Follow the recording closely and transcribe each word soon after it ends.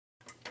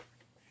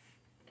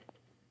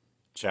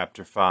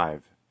Chapter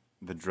 5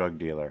 The Drug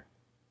Dealer.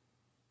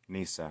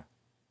 Nisa.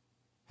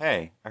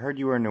 Hey, I heard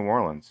you were in New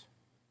Orleans.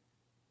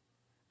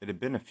 It had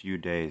been a few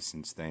days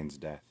since Thane's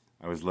death.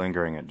 I was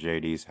lingering at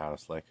JD's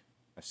house like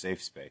a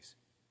safe space.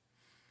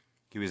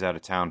 He was out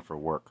of town for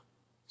work,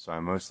 so I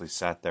mostly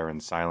sat there in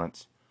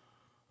silence,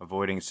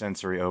 avoiding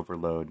sensory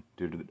overload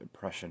due to the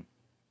depression.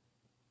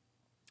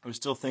 I was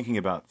still thinking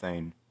about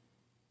Thane.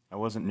 I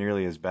wasn't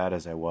nearly as bad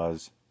as I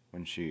was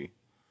when she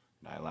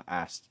and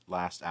I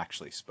last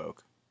actually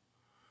spoke.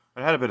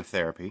 I had a bit of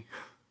therapy.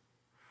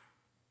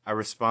 I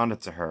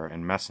responded to her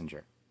in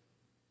Messenger.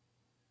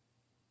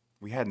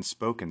 We hadn't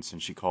spoken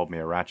since she called me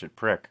a ratchet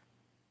prick.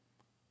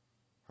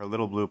 Her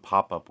little blue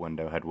pop-up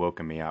window had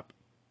woken me up.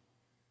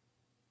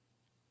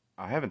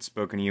 I haven't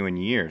spoken to you in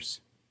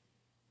years,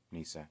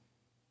 Nisa.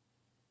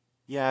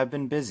 Yeah, I've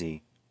been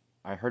busy.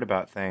 I heard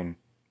about Thane.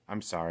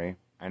 I'm sorry.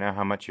 I know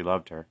how much you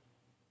loved her.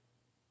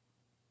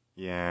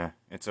 Yeah,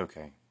 it's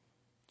okay.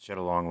 She had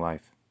a long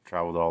life,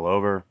 traveled all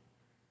over,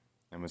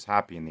 and was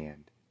happy in the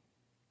end.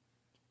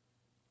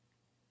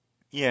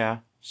 Yeah,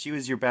 she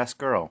was your best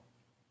girl.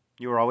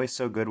 You were always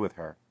so good with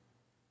her.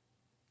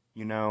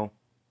 You know,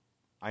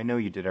 I know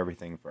you did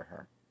everything for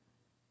her.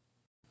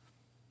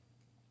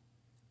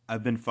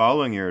 I've been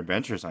following your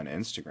adventures on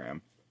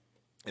Instagram.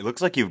 It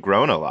looks like you've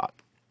grown a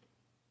lot.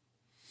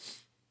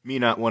 Me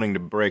not wanting to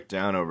break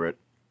down over it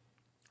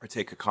or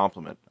take a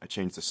compliment, I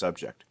changed the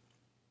subject.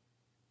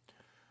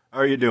 How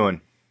are you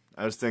doing?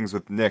 How's things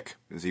with Nick?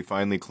 Is he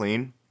finally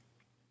clean?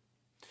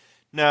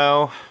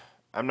 No,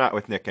 I'm not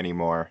with Nick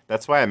anymore.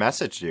 That's why I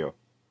messaged you.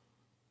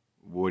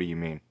 What do you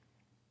mean?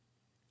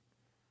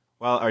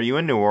 Well, are you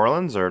in New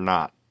Orleans or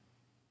not?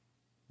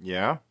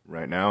 Yeah,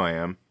 right now I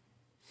am.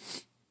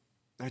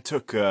 I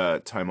took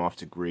time off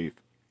to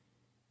grieve.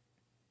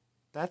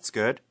 That's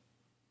good.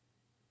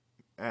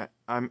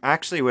 I'm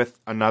actually with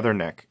another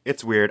Nick.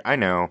 It's weird, I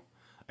know.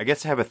 I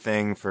guess I have a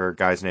thing for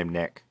guys named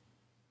Nick.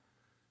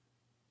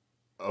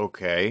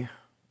 Okay.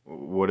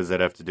 What does that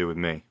have to do with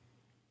me?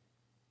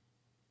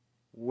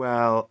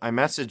 Well, I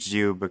messaged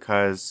you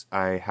because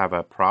I have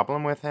a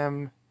problem with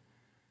him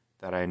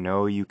that I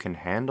know you can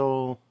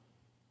handle.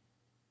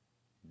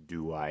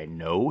 Do I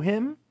know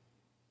him?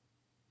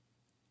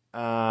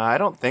 I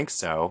don't think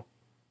so.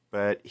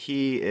 But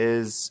he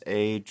is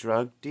a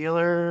drug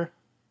dealer.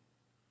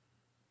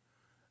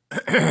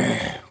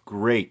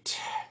 Great.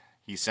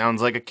 He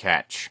sounds like a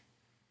catch.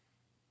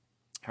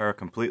 Her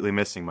completely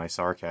missing my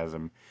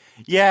sarcasm.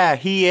 Yeah,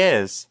 he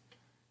is.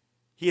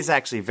 He is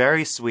actually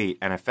very sweet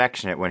and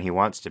affectionate when he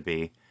wants to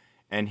be,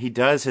 and he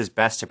does his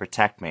best to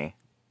protect me.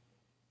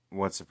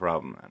 What's the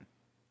problem,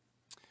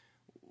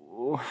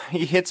 then?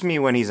 He hits me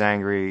when he's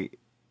angry.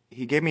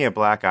 He gave me a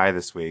black eye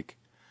this week.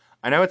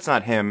 I know it's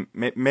not him.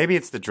 Maybe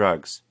it's the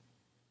drugs.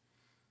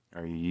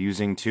 Are you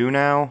using too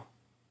now?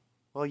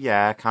 Well,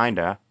 yeah,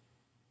 kinda.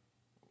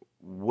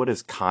 What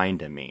does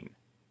kinda mean?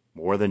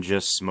 More than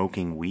just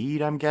smoking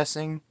weed, I'm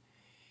guessing?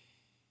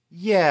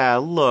 Yeah,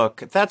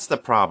 look, that's the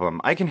problem.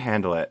 I can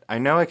handle it. I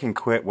know I can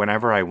quit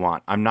whenever I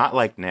want. I'm not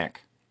like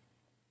Nick.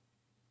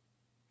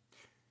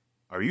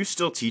 Are you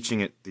still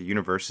teaching at the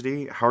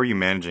university? How are you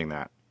managing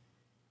that?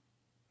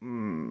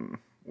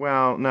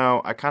 Well,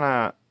 no, I kind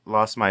of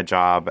lost my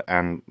job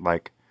and,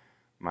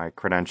 my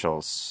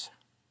credentials.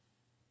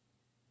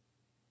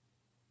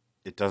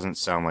 It doesn't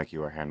sound like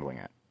you are handling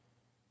it.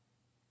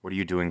 What are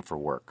you doing for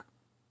work?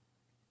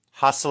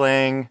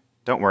 Hustling.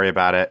 Don't worry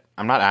about it.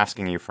 I'm not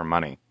asking you for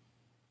money.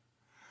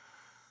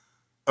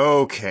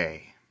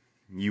 Okay.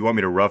 You want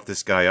me to rough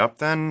this guy up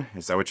then?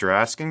 Is that what you're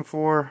asking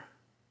for?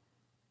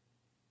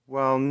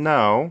 Well,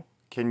 no.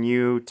 Can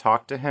you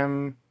talk to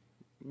him,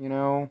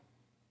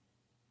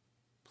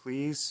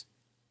 please?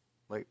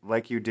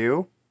 Like you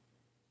do?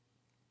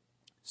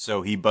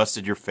 So he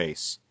busted your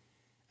face,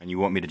 and you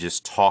want me to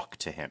just talk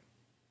to him.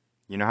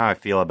 You know how I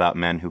feel about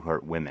men who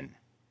hurt women.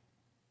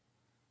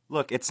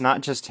 Look, it's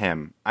not just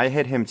him. I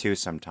hit him too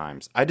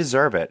sometimes. I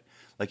deserve it.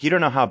 You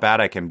don't know how bad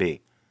I can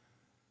be.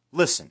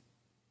 Listen,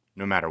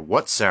 no matter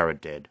what Sarah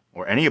did,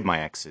 or any of my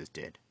exes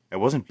did, I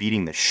wasn't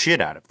beating the shit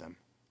out of them.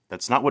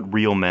 That's not what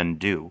real men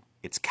do.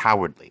 It's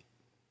cowardly.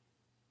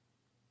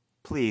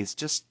 Please,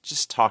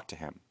 just talk to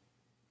him.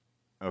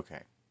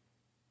 Okay.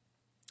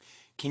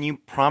 Can you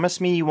promise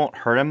me you won't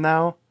hurt him,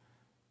 though?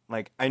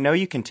 I know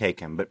you can take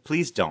him, but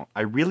please don't.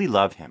 I really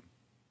love him.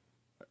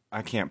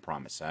 I can't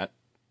promise that.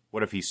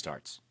 What if he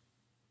starts?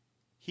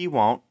 He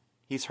won't.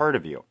 He's heard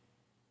of you.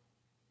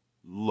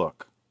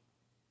 Look,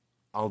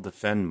 I'll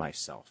defend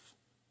myself.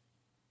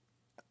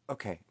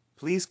 Okay,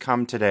 please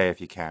come today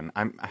if you can.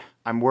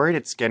 I'm worried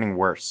it's getting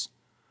worse.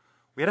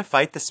 We had a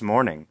fight this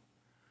morning.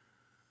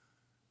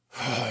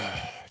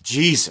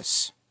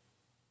 Jesus.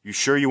 You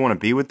sure you want to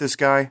be with this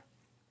guy?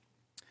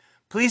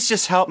 Please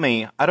just help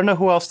me. I don't know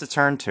who else to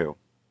turn to.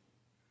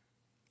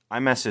 I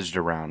messaged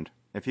around.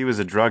 If he was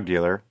a drug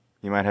dealer,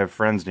 he might have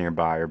friends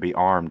nearby or be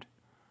armed.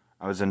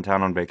 I was in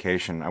town on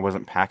vacation. I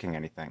wasn't packing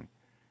anything.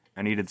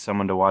 I needed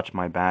someone to watch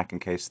my back in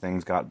case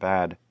things got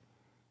bad.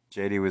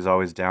 JD was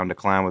always down to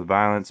clown with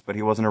violence, but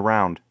he wasn't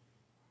around.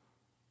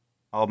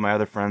 All of my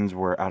other friends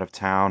were out of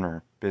town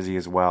or busy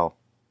as well.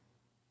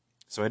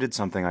 So I did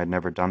something I'd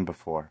never done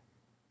before.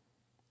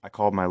 I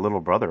called my little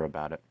brother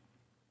about it.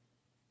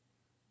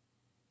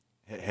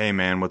 Hey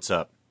man, what's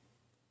up?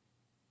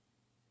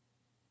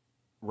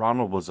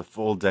 Ronald was a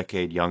full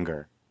decade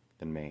younger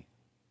than me,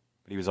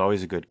 but he was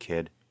always a good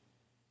kid.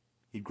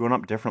 He'd grown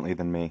up differently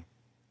than me.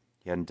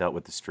 He hadn't dealt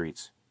with the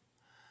streets.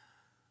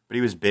 But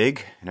he was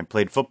big and had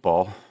played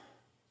football,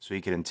 so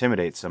he could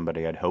intimidate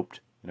somebody, I'd hoped,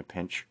 in a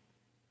pinch.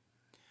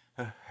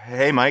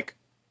 Hey, Mike.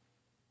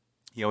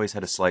 He always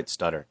had a slight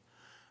stutter,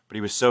 but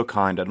he was so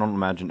kind I don't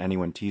imagine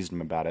anyone teased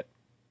him about it.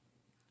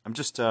 I'm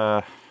just,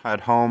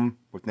 at home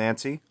with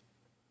Nancy.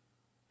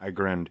 I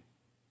grinned.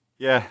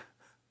 Yeah,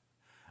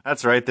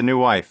 that's right, the new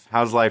wife.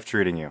 How's life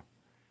treating you?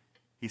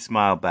 He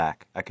smiled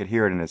back. I could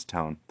hear it in his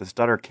tone. The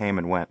stutter came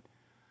and went.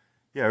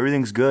 Yeah,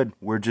 everything's good.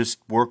 We're just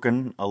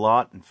working a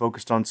lot and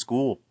focused on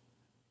school.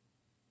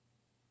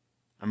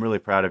 I'm really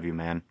proud of you,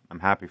 man. I'm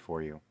happy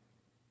for you.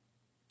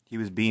 He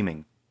was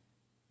beaming.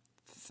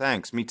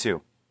 Thanks, me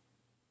too.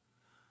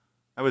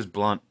 I was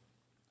blunt.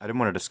 I didn't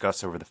want to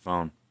discuss over the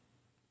phone.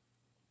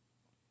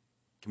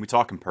 Can we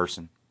talk in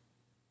person?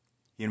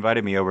 He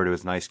invited me over to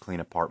his nice, clean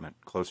apartment,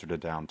 closer to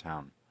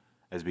downtown,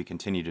 as we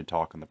continued to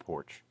talk on the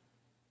porch.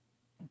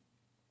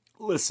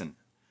 Listen,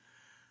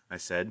 I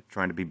said,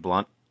 trying to be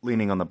blunt,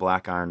 leaning on the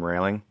black iron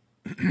railing.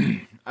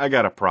 I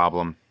got a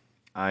problem.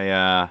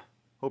 I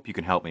hope you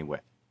can help me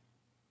with.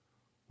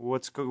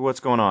 What's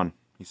going on?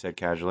 He said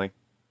casually.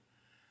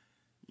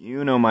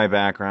 You know my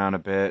background a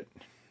bit,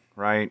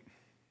 right?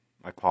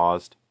 I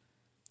paused.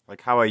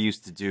 Like how I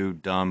used to do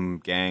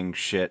dumb gang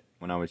shit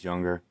when I was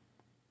younger.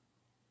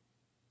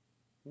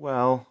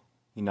 Well,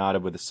 he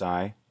nodded with a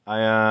sigh.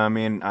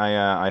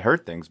 I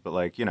heard things,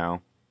 but you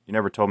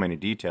never told me any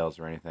details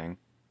or anything.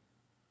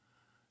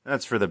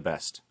 That's for the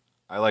best.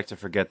 I like to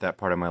forget that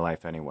part of my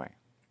life anyway.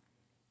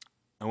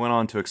 I went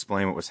on to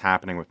explain what was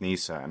happening with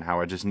Nisa and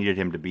how I just needed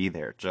him to be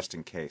there, just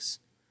in case.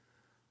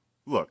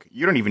 Look,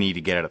 you don't even need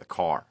to get out of the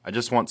car. I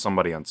just want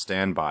somebody on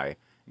standby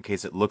in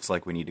case it looks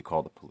like we need to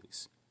call the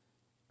police.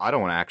 I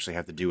don't want to actually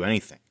have to do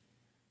anything.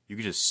 You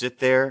could just sit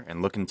there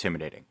and look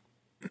intimidating.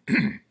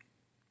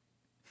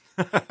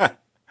 I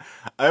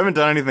haven't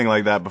done anything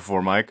like that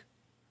before, Mike.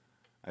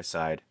 I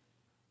sighed.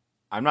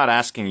 I'm not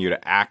asking you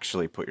to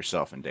actually put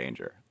yourself in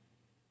danger.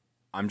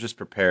 I'm just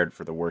prepared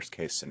for the worst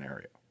case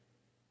scenario.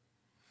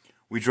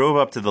 We drove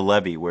up to the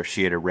levee where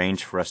she had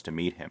arranged for us to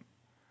meet him.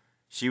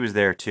 She was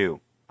there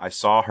too. I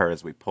saw her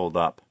as we pulled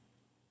up.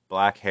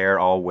 Black hair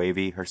all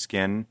wavy, her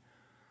skin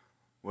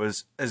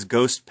was as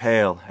ghost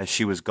pale as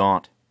she was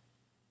gaunt.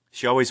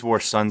 She always wore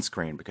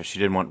sunscreen because she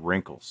didn't want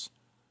wrinkles.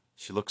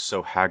 She looked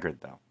so haggard,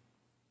 though.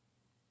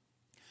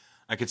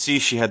 I could see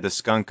she had the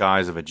skunk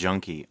eyes of a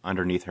junkie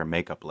underneath her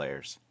makeup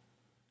layers.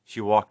 She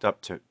walked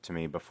up to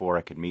me before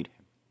I could meet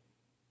him.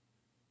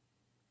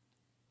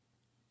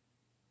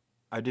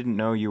 I didn't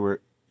know you were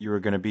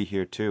going to be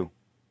here, too.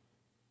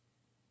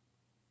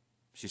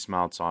 She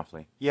smiled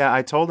softly. Yeah,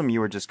 I told him you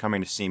were just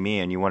coming to see me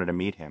and you wanted to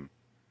meet him.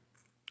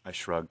 I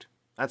shrugged.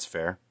 That's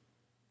fair.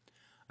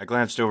 I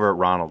glanced over at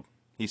Ronald.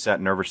 He sat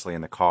nervously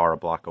in the car a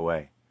block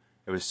away.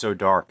 It was so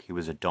dark, he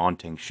was a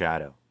daunting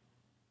shadow.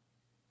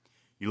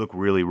 You look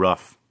really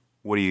rough.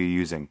 What are you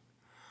using?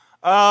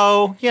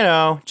 Oh,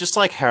 just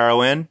like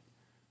heroin.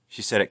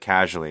 She said it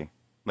casually,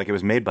 like it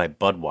was made by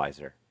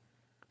Budweiser.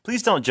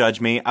 Please don't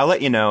judge me. I'll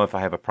let you know if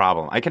I have a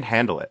problem. I can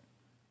handle it.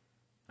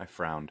 I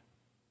frowned.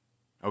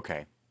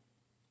 Okay.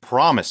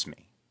 Promise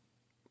me.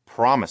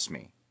 Promise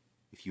me.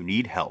 If you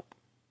need help,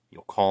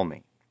 you'll call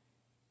me.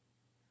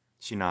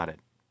 She nodded.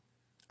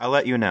 I'll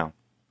let you know.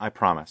 I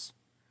promise.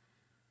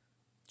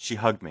 She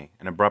hugged me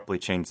and abruptly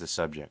changed the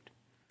subject.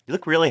 You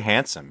look really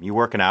handsome. You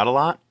working out a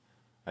lot?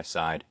 I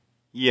sighed.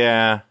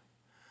 Yeah.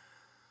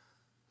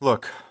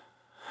 Look,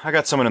 I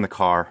got someone in the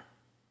car.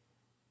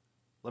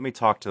 Let me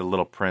talk to the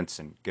little prince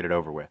and get it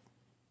over with.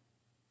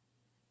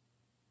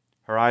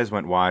 Her eyes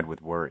went wide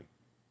with worry.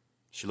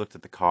 She looked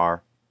at the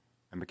car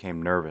and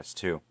became nervous,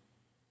 too.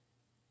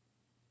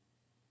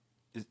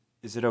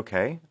 Is it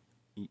okay?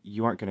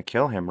 You aren't going to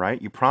kill him,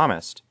 right? You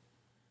promised.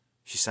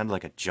 She sounded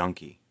like a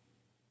junkie,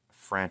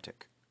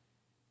 frantic,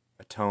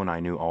 a tone I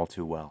knew all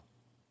too well.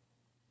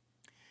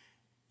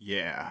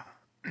 Yeah.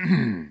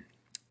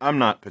 I'm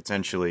not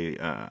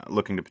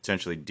looking to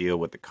potentially deal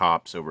with the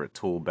cops over a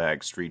tool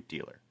bag street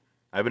dealer.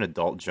 I have an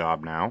adult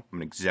job now. I'm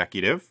an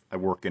executive. I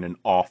work in an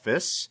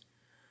office.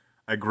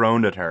 I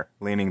groaned at her,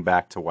 leaning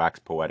back to wax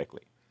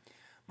poetically.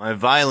 My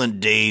violent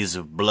days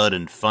of blood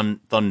and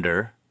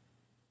thunder.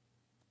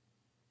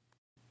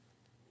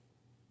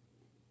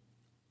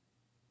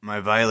 My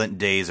violent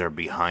days are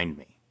behind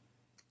me.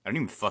 I don't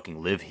even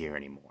fucking live here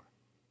anymore.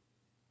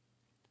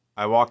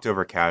 I walked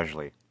over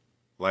casually,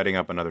 lighting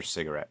up another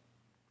cigarette.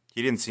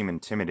 He didn't seem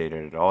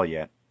intimidated at all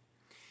yet.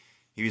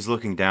 He was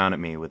looking down at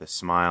me with a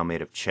smile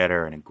made of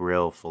cheddar and a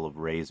grill full of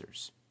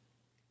razors.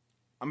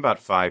 I'm about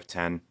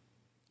 5'10".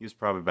 He was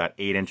probably about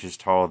 8 inches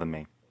taller than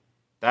me.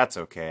 That's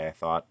okay, I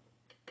thought.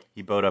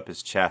 He bowed up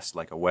his chest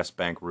like a West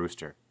Bank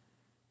rooster.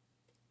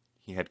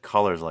 He had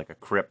colors like a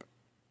crip.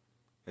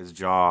 His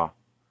jaw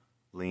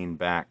leaned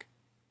back.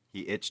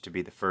 He itched to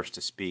be the first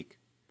to speak.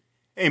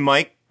 "Hey,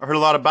 Mike, I heard a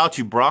lot about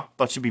you, brah.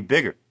 Thought you'd be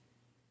bigger."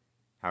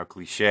 How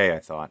cliche, I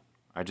thought.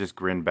 I just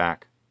grinned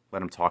back,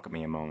 let him talk at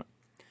me a moment.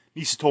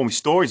 "Nisa told me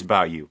stories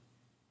about you."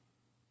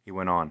 He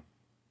went on,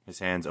 his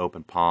hands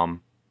open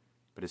palm,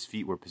 but his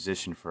feet were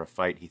positioned for a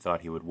fight he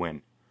thought he would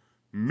win.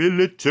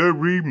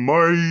 "Military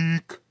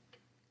Mike."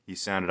 He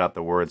sounded out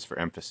the words for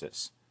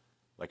emphasis,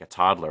 like a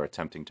toddler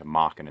attempting to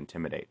mock and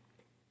intimidate.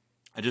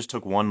 I just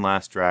took one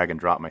last drag and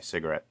dropped my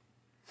cigarette.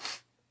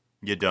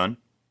 "You done?"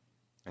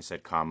 I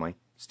said calmly,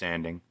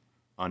 standing,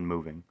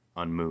 unmoving,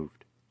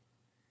 unmoved.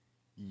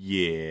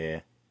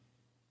 "Yeah."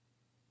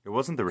 It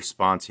wasn't the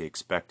response he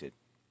expected.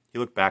 He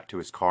looked back to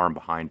his car and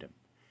behind him.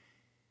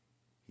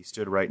 He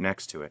stood right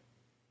next to it.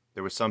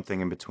 There was something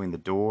in between the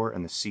door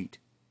and the seat.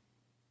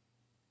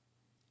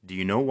 "Do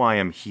you know why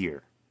I'm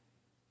here?"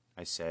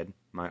 I said.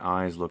 My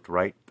eyes looked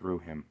right through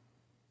him.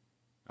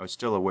 I was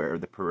still aware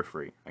of the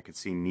periphery. I could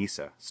see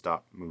Nisa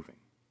stop moving.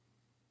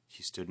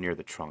 She stood near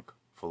the trunk,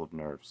 full of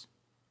nerves.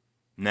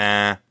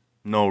 "Nah,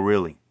 no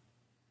really."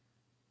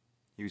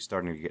 He was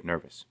starting to get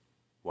nervous.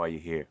 "Why you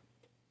here?"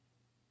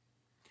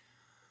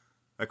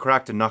 I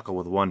cracked a knuckle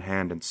with one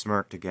hand and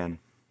smirked again.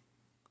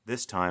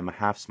 This time a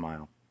half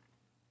smile.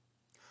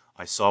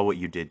 "I saw what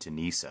you did to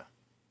Nisa.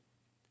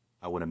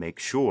 I want to make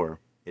sure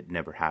it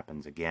never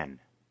happens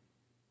again."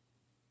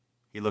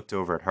 He looked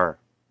over at her,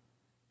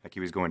 like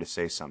he was going to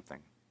say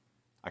something.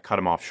 I cut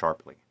him off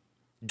sharply.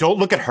 "Don't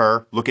look at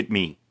her, look at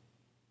me.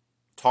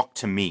 Talk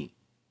to me."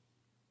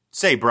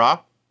 "Say,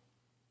 brah,"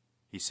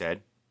 he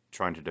said,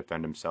 trying to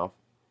defend himself.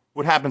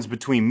 "What happens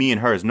between me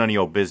and her is none of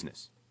your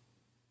business."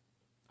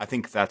 "I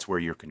think that's where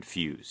you're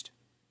confused,"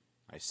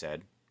 I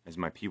said, as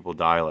my pupil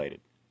dilated,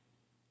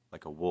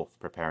 like a wolf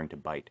preparing to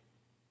bite.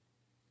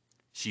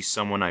 "She's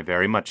someone I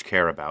very much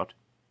care about.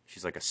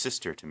 She's like a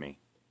sister to me."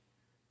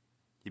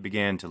 He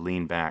began to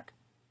lean back,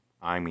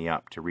 eyeing me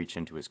up to reach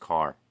into his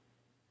car.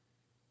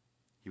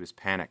 He was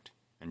panicked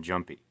and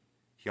jumpy.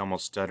 He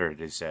almost stuttered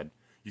as he said,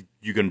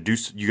 You gonna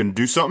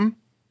do something?"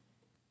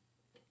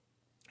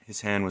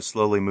 His hand was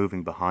slowly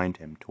moving behind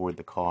him toward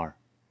the car.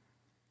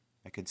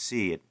 I could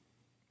see it,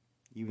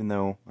 even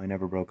though I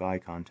never broke eye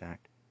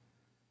contact.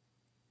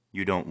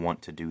 "You don't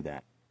want to do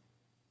that."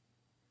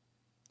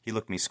 He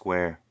looked me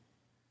square,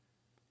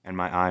 and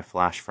my eye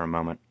flashed for a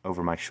moment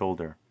over my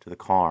shoulder to the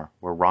car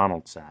where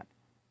Ronald sat,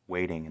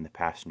 waiting in the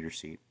passenger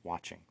seat,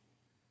 watching.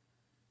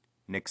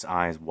 Nick's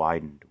eyes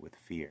widened with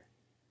fear.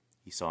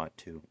 He saw it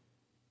too.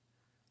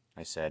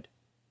 I said,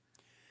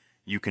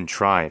 "You can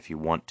try if you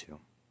want to."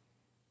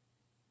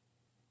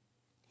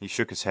 He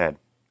shook his head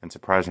and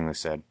surprisingly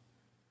said,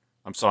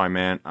 "I'm sorry,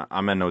 man.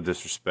 I meant no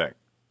disrespect."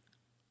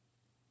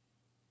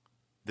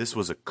 "This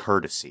was a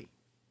courtesy,"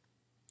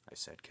 I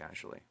said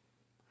casually.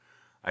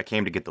 "I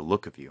came to get the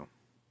look of you.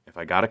 If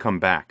I gotta come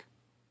back..."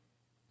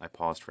 I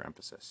paused for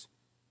emphasis.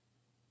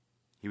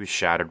 He was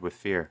shattered with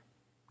fear.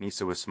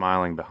 Nisa was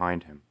smiling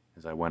behind him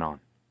as I went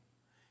on.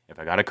 "If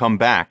I gotta come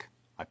back,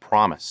 I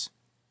promise,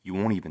 you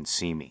won't even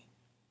see me."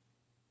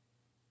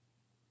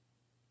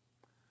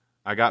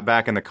 I got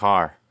back in the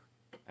car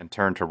and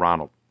turned to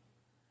Ronald.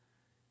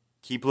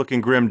 "Keep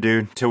looking grim,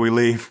 dude, till we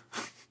leave."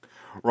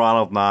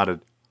 Ronald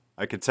nodded.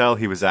 I could tell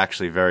he was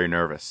actually very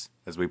nervous.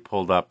 As we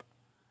pulled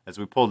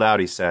out,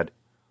 he said,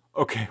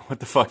 "Okay, what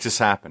the fuck just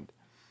happened?"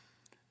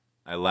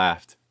 I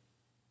laughed.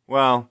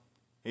 "Well,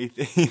 he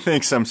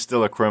thinks I'm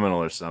still a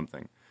criminal or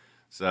something.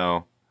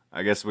 So,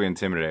 I guess we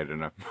intimidated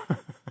him."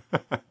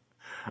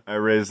 I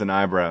raised an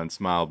eyebrow and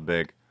smiled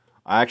big.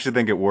 I actually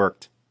think it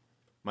worked.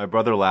 My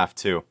brother laughed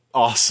too.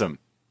 "Awesome.